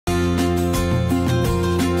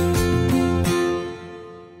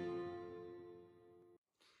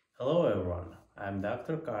I'm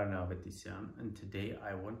Dr. Karna Avatisyan, and today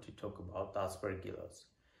I want to talk about Aspergillus.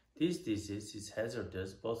 This disease is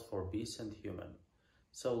hazardous both for bees and humans.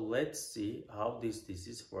 So let's see how this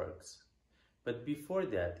disease works. But before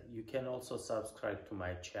that, you can also subscribe to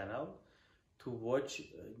my channel to watch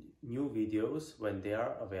new videos when they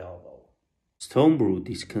are available. Stonebrood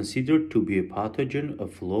is considered to be a pathogen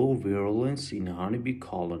of low virulence in honeybee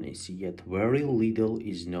colonies, yet very little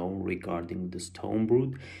is known regarding the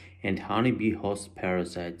stonebrood and honeybee host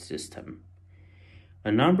parasite system.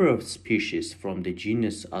 A number of species from the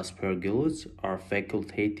genus Aspergillus are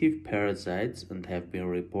facultative parasites and have been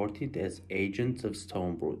reported as agents of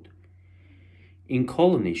stonebrood. In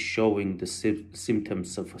colonies showing the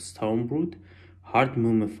symptoms of stonebrood, hard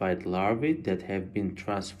mummified larvae that have been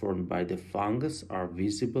transformed by the fungus are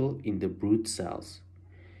visible in the brood cells.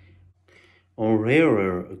 On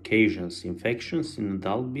rarer occasions, infections in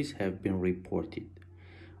adult bees have been reported.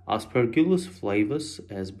 Aspergillus flavus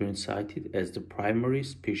has been cited as the primary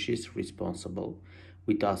species responsible,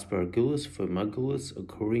 with Aspergillus fumigalus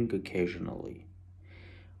occurring occasionally.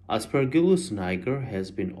 Aspergillus niger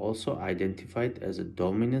has been also identified as a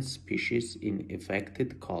dominant species in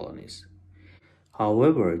affected colonies.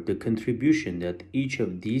 However, the contribution that each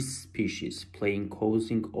of these species play in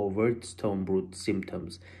causing overt stonebrood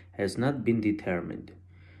symptoms has not been determined,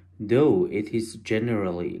 though it is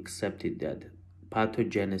generally accepted that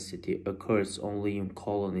pathogenicity occurs only in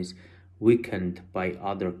colonies weakened by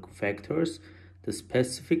other factors. The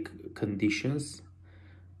specific conditions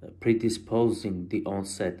predisposing the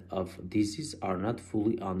onset of disease are not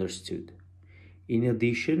fully understood. In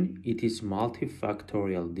addition, it is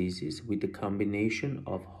multifactorial disease with a combination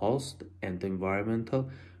of host and environmental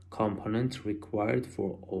components required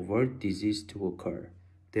for overt disease to occur.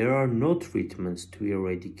 There are no treatments to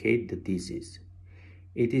eradicate the disease.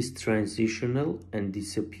 It is transitional and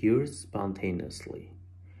disappears spontaneously.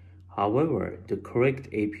 However, the correct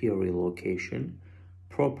apiary location,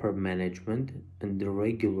 proper management, and the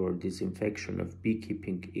regular disinfection of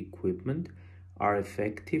beekeeping equipment are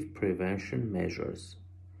effective prevention measures.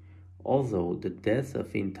 Although the death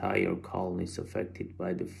of entire colonies affected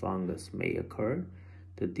by the fungus may occur,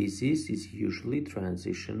 the disease is usually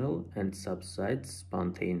transitional and subsides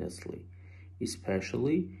spontaneously,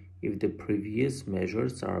 especially if the previous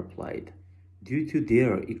measures are applied. Due to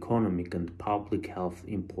their economic and public health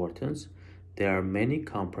importance, there are many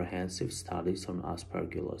comprehensive studies on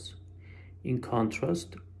Aspergillus. In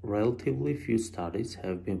contrast, relatively few studies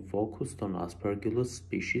have been focused on Aspergillus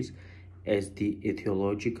species as the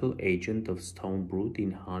etiological agent of stonebrood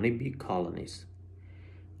in honeybee colonies.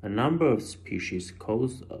 A number of species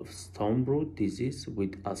cause of stonebrood disease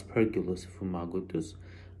with Aspergillus fumigatus,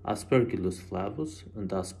 Aspergillus flavus, and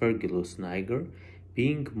Aspergillus niger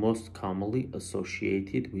being most commonly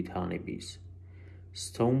associated with honeybees.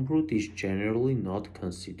 Stonebrood is generally not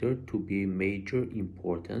considered to be of major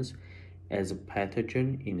importance as a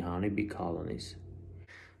pathogen in honeybee colonies.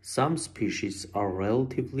 Some species are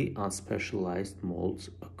relatively unspecialized molds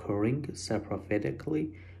occurring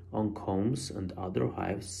saprophytically on combs and other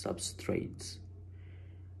hive substrates.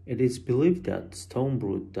 It is believed that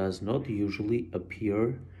stonebrood does not usually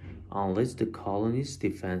appear unless the colony's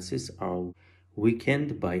defenses are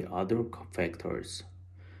weakened by other factors.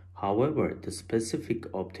 However, the specific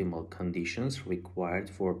optimal conditions required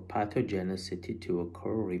for pathogenicity to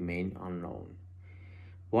occur remain unknown.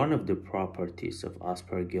 One of the properties of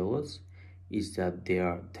Aspergillus is that they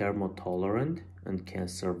are thermotolerant and can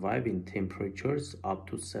survive in temperatures up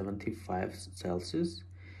to 75 Celsius,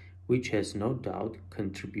 which has no doubt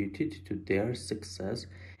contributed to their success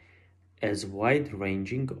as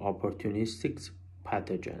wide-ranging opportunistic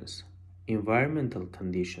pathogens. Environmental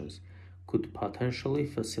conditions could potentially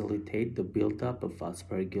facilitate the buildup of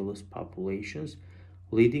Aspergillus populations,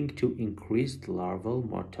 leading to increased larval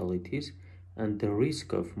mortalities and the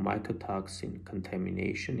risk of mycotoxin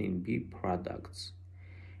contamination in bee products.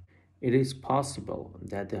 It is possible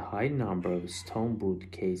that a high number of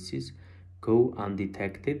stonebrood cases go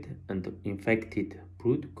undetected and the infected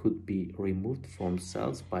brood could be removed from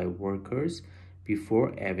cells by workers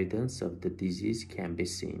before evidence of the disease can be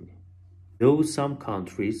seen. Though some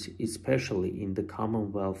countries, especially in the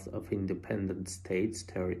Commonwealth of Independent States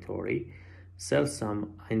territory, sell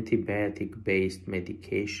some antibiotic-based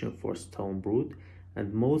medication for stonebrood,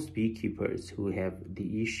 and most beekeepers who have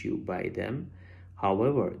the issue buy them,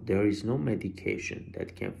 however, there is no medication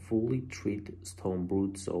that can fully treat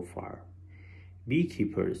stonebrood so far.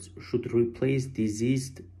 Beekeepers should replace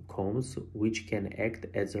diseased combs which can act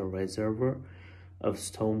as a reservoir of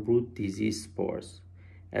stonebrood disease spores,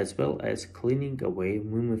 as well as cleaning away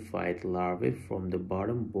mummified larvae from the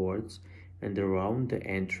bottom boards and around the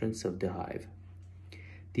entrance of the hive.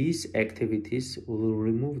 These activities will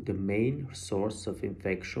remove the main source of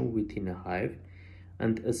infection within a hive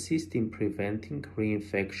and assist in preventing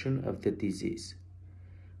reinfection of the disease.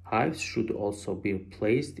 Hives should also be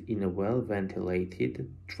placed in a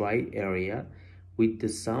well-ventilated, dry area with the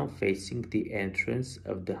sun facing the entrance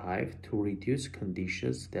of the hive to reduce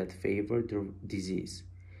conditions that favor the disease.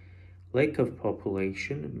 Lack of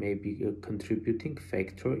population may be a contributing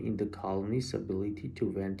factor in the colony's ability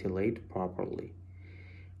to ventilate properly.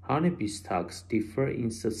 Honeybee stocks differ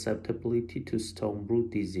in susceptibility to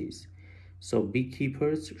Stonebrood disease, so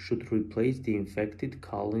beekeepers should replace the infected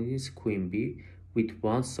colony's queen bee with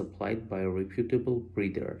one supplied by a reputable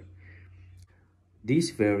breeder.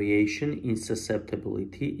 This variation in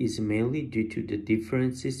susceptibility is mainly due to the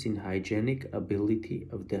differences in hygienic ability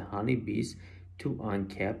of the honeybees to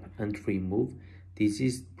uncap and remove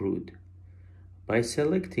diseased brood. By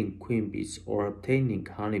selecting queen bees or obtaining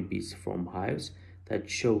honeybees from hives that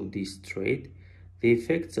show this trait, the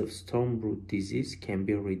effects of Stonebrood disease can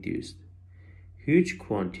be reduced. Huge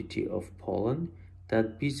quantity of pollen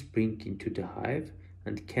that bees bring into the hive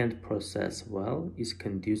and can't process well is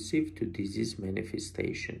conducive to disease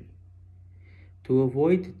manifestation. To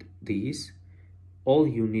avoid these, all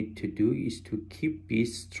you need to do is to keep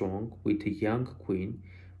bees strong with a young queen,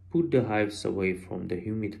 put the hives away from the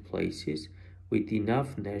humid places with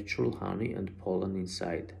enough natural honey and pollen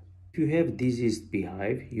inside. If you have diseased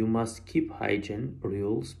beehive, you must keep hygiene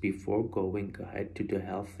rules before going ahead to the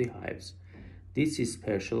healthy hives. This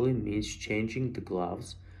especially means changing the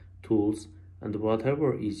gloves, tools, and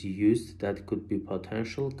whatever is used that could be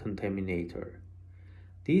potential contaminator.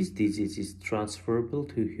 This disease is transferable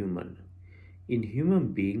to human. In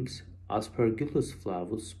human beings, Aspergillus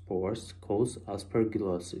flavus spores cause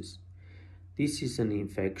aspergillosis. This is an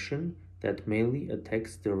infection that mainly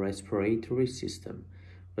attacks the respiratory system,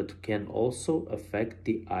 but can also affect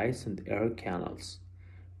the eyes and air canals.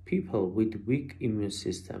 People with weak immune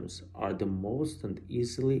systems are the most and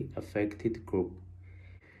easily affected group.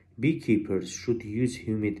 Beekeepers should use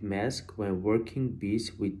humid masks when working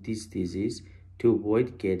bees with this disease to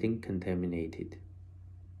avoid getting contaminated.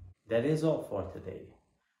 That is all for today.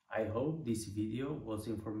 I hope this video was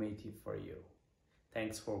informative for you.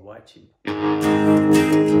 Thanks for watching.